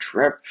that fun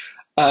trip.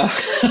 Uh,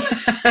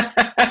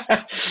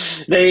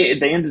 they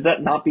ended up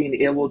not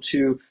being able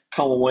to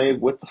come away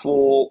with the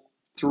full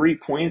 3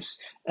 points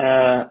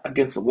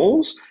against the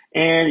Wolves.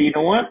 And you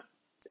know what?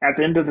 At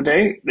the end of the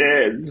day,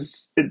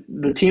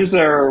 the teams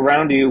that are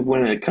around you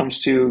when it comes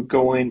to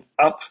going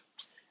up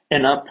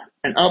and up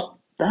and up,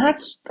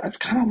 that's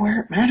kind of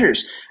where it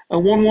matters. A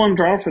 1-1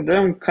 draw for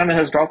them kind of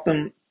has dropped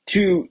them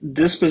to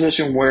this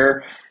position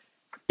where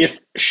if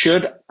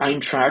should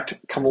Eintracht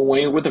come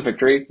away with a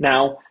victory,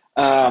 now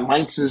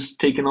Mainz is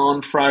taking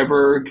on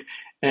Freiburg,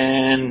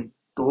 and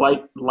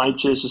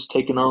Leipzig is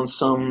taking on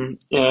some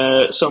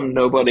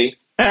nobody.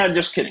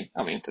 Just kidding.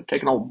 I mean, they're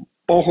taking on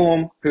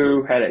Bochum,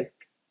 who had a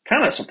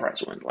kind of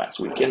surprise win last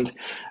weekend.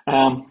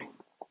 But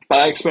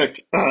I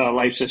expect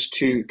Leipzig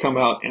to come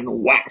out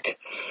and whack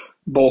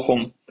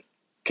Bochum,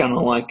 kind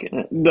of like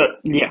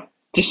yeah.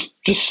 Just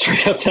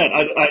straight up that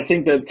I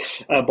think that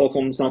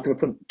Bochum's not going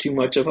to put too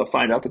much of a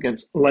fight up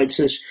against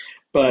Leipzig,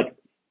 but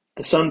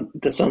the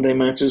Sunday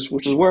matches,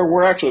 which is where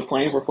we're actually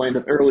playing, we're playing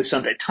at early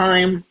Sunday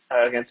time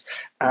against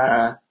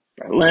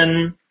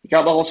Berlin. You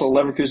got also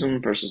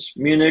Leverkusen versus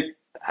Munich.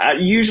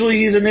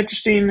 Usually is an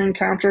interesting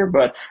encounter,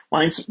 but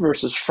Mainz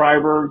versus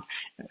Freiburg,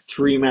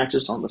 3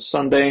 matches on the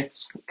Sunday.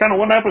 It's kind of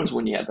what happens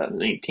when you have that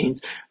many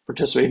teams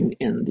participating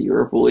in the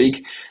Europa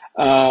League,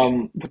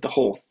 with the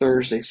whole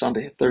Thursday,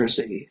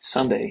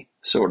 Sunday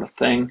sort of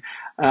thing.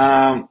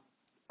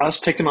 Us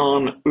taking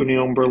on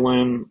Union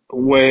Berlin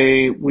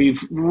away,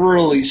 we've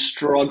really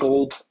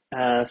struggled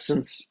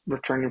since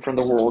returning from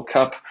the World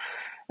Cup,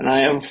 and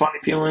I have a funny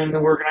feeling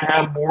that we're going to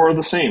have more of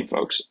the same,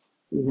 folks.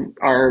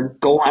 Our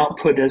goal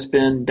output has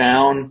been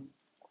down.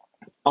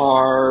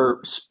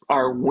 Our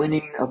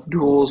winning of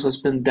duels has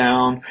been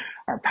down.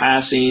 Our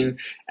passing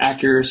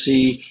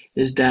accuracy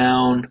is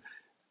down.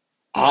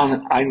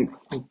 I'm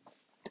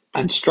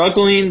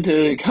struggling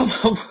to come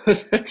up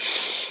with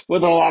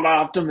a lot of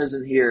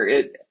optimism here.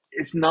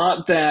 It's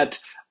not that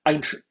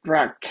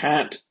Eintracht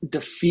can't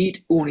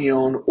defeat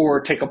Union or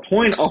take a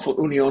point off of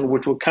Union,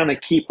 which would kind of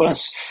keep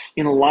us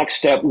in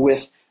lockstep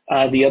with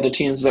the other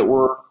teams that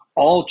were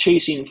all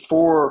chasing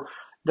for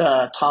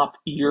the top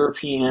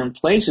European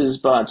places.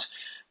 But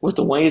with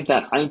the way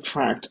that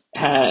Eintracht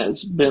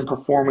has been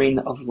performing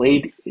of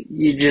late,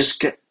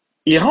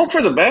 you hope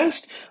for the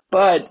best,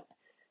 but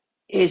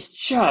it's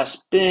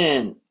just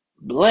been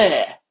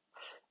bleh,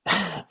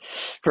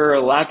 for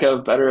lack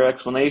of better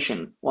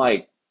explanation.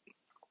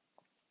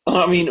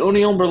 I mean,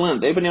 Union Berlin,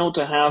 they've been able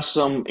to have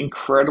some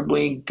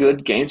incredibly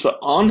good games, but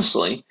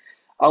honestly,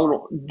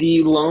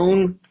 the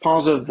lone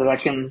positive that I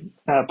can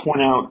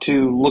point out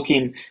to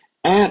looking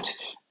at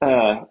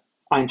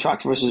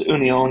Eintracht versus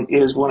Union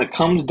is when it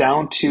comes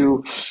down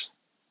to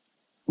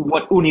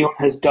what Union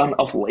has done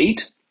of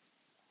late.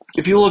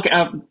 If you look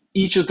at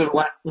each of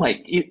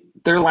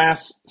their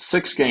last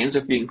 6 games,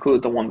 if you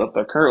include the one that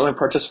they're currently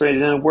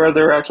participating in, where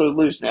they're actually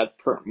losing at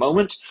the current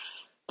moment,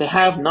 they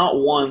have not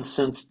won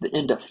since the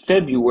end of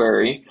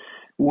February,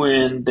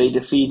 when they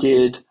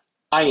defeated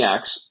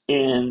Ajax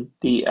in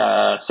the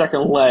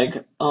second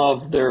leg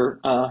of their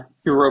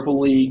Europa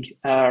League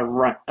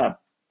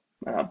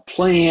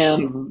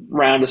play-in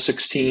round of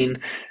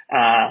 16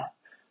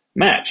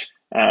 match.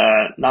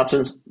 Not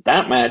since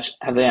that match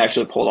have they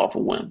actually pulled off a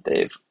win.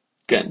 They've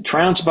gotten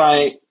trounced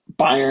by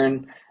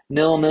Bayern,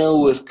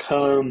 0-0 with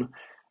Köln,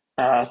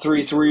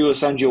 3-3 with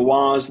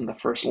Saint-Gilloise in the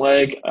first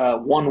leg,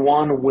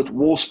 1-1 with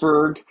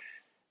Wolfsburg.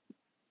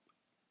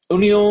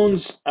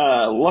 Union's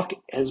luck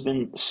has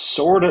been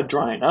sort of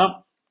drying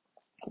up.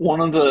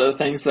 One of the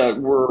things that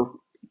we're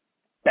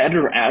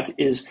better at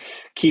is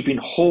keeping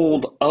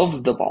hold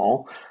of the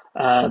ball.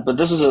 But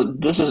this is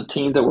a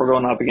team that we're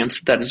going up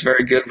against that is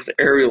very good with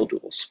aerial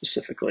duels,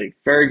 specifically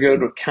very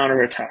good with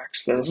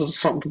counterattacks. This is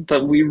something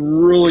that we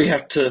really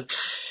have to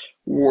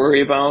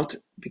worry about,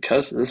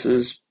 because this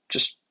is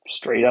just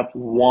straight up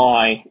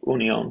why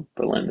Union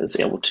Berlin is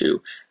able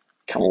to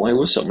come away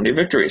with so many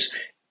victories.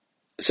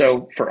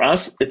 So for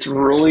us, it's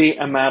really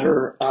a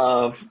matter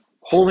of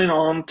holding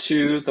on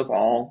to the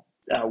ball,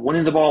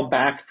 winning the ball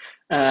back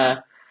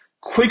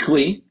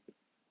quickly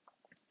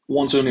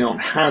once Union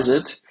has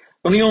it.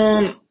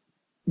 Union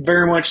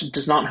very much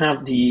does not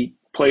have the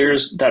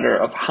players that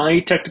are of high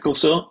technical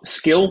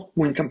skill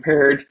when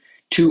compared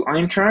to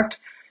Eintracht.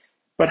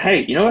 But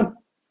hey, you know what?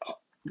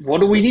 What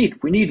do we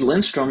need? We need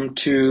Lindstrom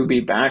to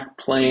be back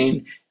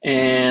playing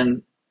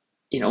and,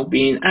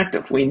 being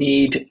active. We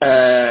need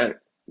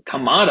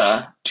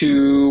Kamada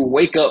to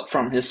wake up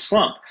from his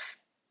slump.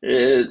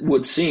 It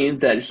would seem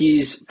that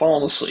he's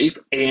fallen asleep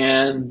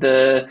and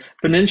the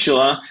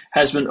peninsula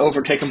has been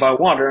overtaken by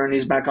water and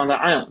he's back on the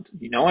island.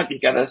 You know what? You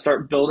got to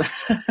start building.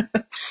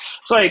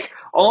 It's like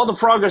all the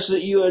progress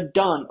that you had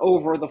done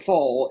over the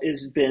fall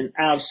has been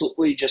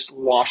absolutely just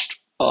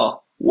washed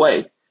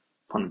away,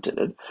 pun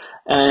intended.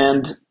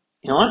 And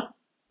you know what?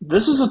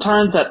 This is a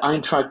time that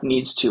Eintracht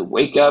needs to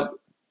wake up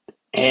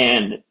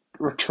and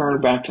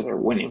return back to their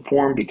winning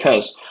form,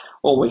 because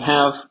we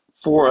have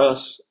for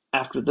us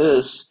after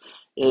this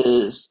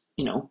is,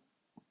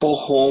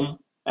 Bochum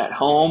at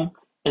home,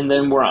 and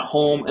then we're at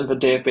home in the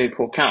DFB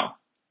Pokal.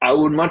 I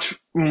would much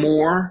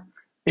more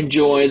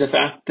enjoy the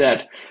fact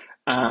that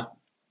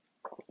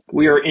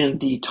we are in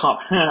the top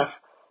half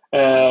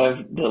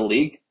of the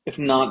league, if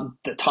not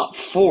the top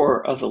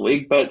four of the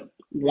league. But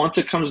once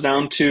it comes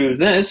down to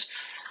this,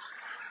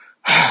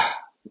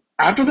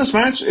 after this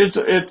match,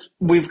 it's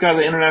we've got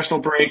the international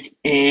break,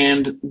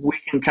 and we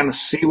can kind of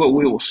see what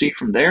we will see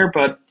from there.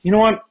 But you know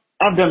what?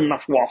 I've done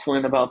enough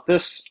waffling about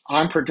this.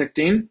 I'm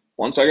predicting.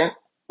 One second.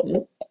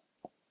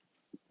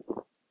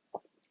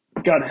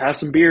 Got to have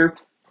some beer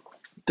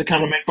to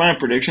kind of make my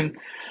prediction.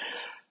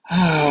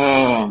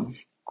 I'm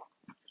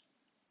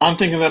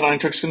thinking that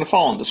Eintracht's going to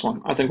fall in this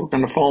one. I think we're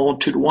going to fall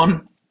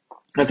 2-1.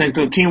 I think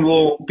the team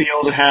will be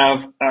able to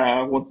have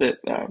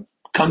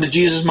come to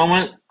Jesus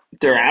moment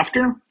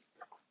thereafter,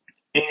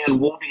 and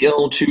we'll be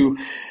able to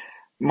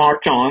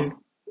march on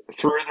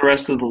through the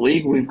rest of the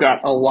league. We've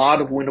got a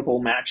lot of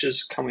winnable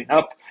matches coming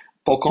up.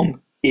 Bochum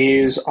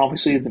is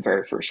obviously the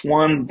very first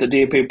one. The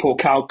DFB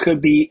Pokal could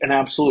be an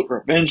absolute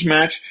revenge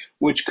match,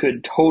 which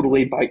could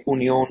totally bite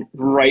Union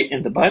right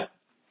in the butt,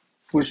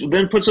 which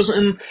then puts us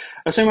in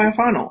a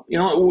semifinal.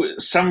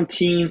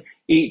 17,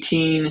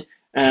 18,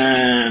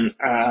 and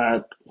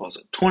what was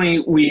it,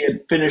 20? We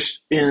had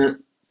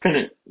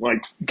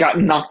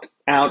gotten knocked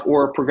out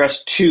or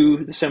progressed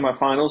to the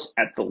semifinals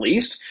at the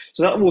least.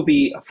 So that will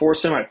be a fourth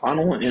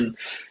semifinal in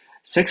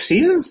 6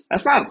 seasons.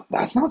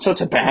 That's not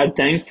such a bad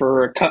thing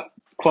for a cup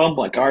club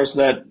like ours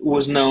that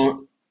was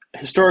known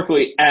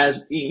historically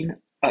as being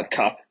a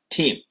cup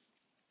team.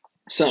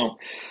 So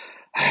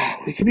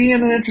we could be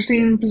in an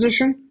interesting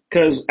position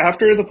because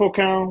after the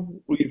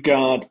Pokal, we've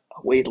got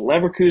away to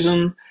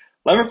Leverkusen.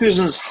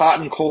 Leverkusen's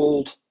hot and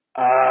cold.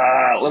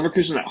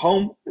 Leverkusen at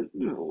home,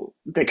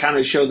 they kind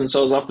of show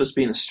themselves up as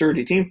being a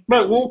sturdy team,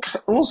 but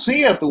we'll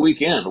see at the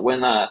weekend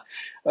when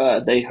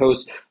they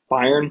host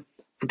Bayern.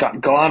 We've got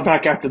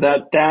Gladbach after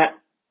that. That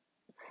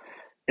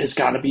has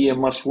got to be a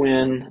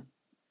must-win.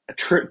 A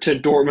trip to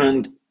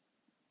Dortmund,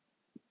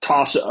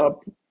 toss it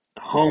up,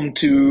 home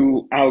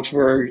to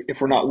Augsburg.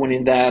 If we're not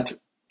winning that,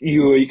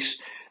 Yikes.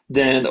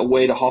 Then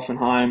away to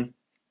Hoffenheim.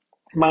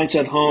 Mainz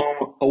at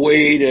home,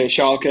 away to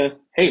Schalke.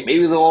 Hey,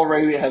 maybe they'll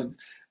already have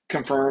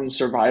confirmed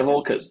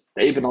survival because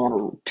they've been on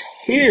a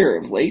tear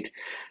of late.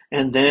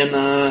 And then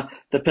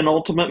the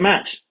penultimate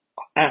match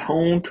at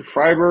home to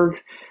Freiburg.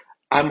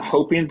 I'm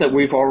hoping that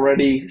we've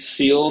already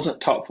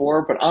sealed top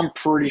four, but I'm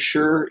pretty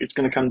sure it's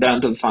going to come down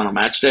to the final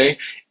match day,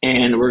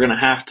 and we're going to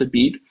have to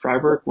beat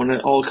Freiburg when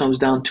it all comes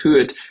down to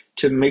it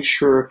to make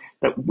sure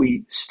that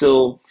we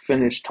still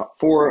finish top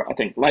four. I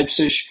think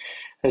Leipzig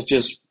has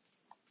just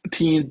a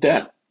team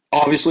that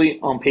obviously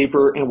on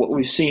paper and what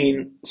we've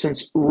seen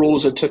since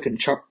Rose took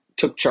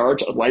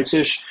charge of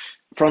Leipzig,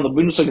 from the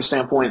Bundesliga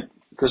standpoint,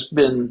 there's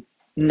been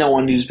no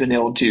one who's been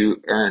able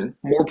to earn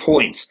more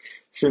points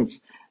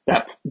since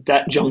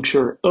that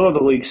juncture of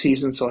the league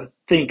season. So I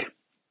think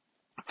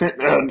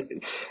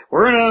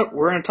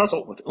we're in a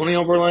tussle with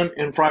Union Berlin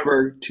and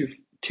Freiburg to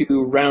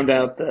round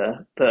out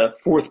the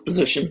fourth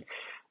position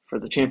for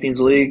the Champions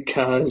League.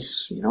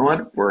 Because you know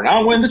what, we're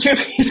not winning the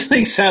Champions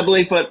League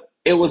sadly, but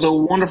it was a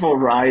wonderful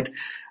ride.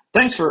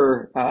 Thanks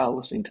for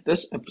listening to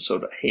this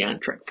episode of Hey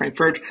Eintracht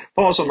Frankfurt.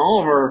 Follow us on all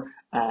of our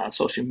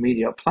social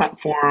media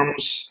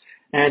platforms.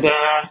 And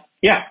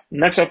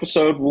next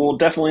episode will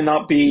definitely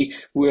not be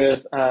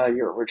with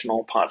your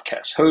original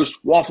podcast host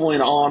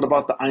waffling on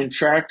about the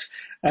Eintracht,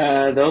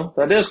 though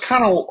that is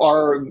kind of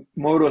our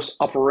modus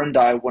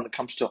operandi when it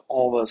comes to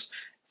all of us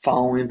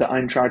following the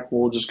Eintracht.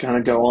 We'll just kind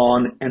of go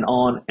on and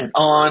on and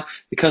on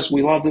because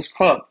we love this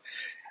club.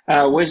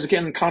 Ways to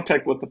get in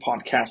contact with the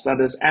podcast, that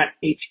is at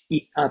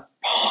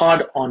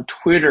HEPod on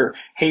Twitter,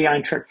 Hey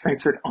Eintracht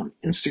Frankfurt on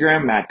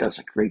Instagram. Matt does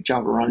a great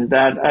job of running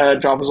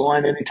that. Drop us a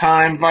line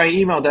anytime via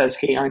email. That is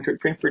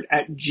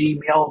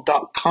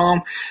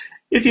heyeintrachtfrankfurt@gmail.com.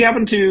 If you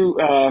happen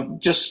to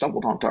just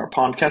stumbled onto our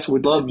podcast,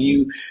 we'd love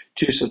you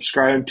to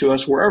subscribe to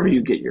us wherever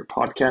you get your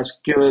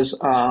podcasts. Give us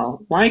a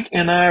like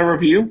and a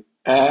review.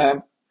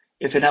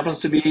 If it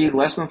happens to be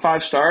less than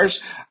 5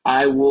 stars,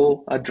 I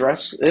will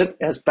address it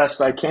as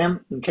best I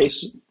can in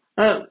case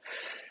there's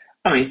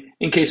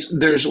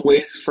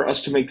ways for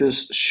us to make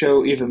this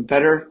show even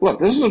better. Look,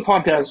 this is a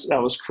podcast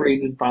that was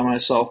created by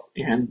myself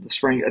in the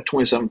spring of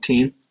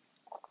 2017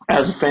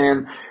 as a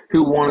fan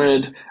who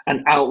wanted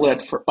an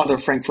outlet for other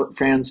Frankfurt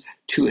fans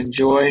to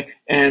enjoy.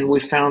 And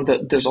we found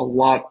that there's a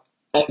lot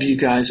of you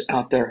guys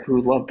out there who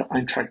love the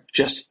Eintracht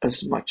just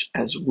as much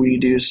as we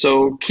do.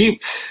 So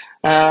keep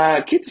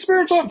the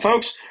spirits up,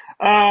 folks,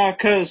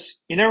 because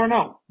you never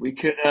know. We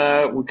could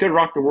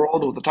rock the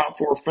world with a top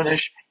 4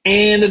 finish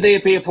and a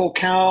DFB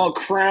Pokal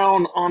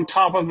crown on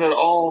top of it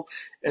all.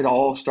 It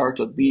all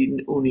starts with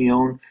beating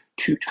Union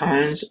 2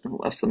 times in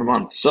less than a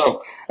month.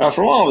 So,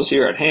 from all of us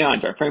here at Hey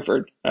Eintracht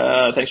Frankfurt,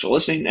 thanks for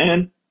listening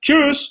and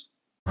cheers!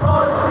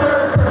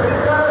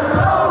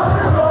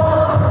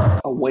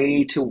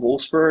 Away to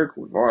Wolfsburg,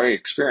 we've already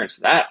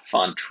experienced that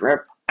fun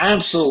trip.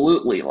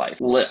 Absolutely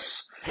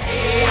lifeless.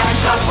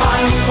 Eintracht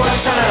Frankfurt,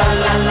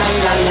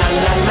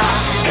 schalalalalalala.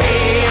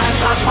 Hey,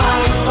 Eintracht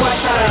Frankfurt,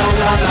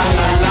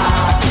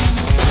 schalalalalalala.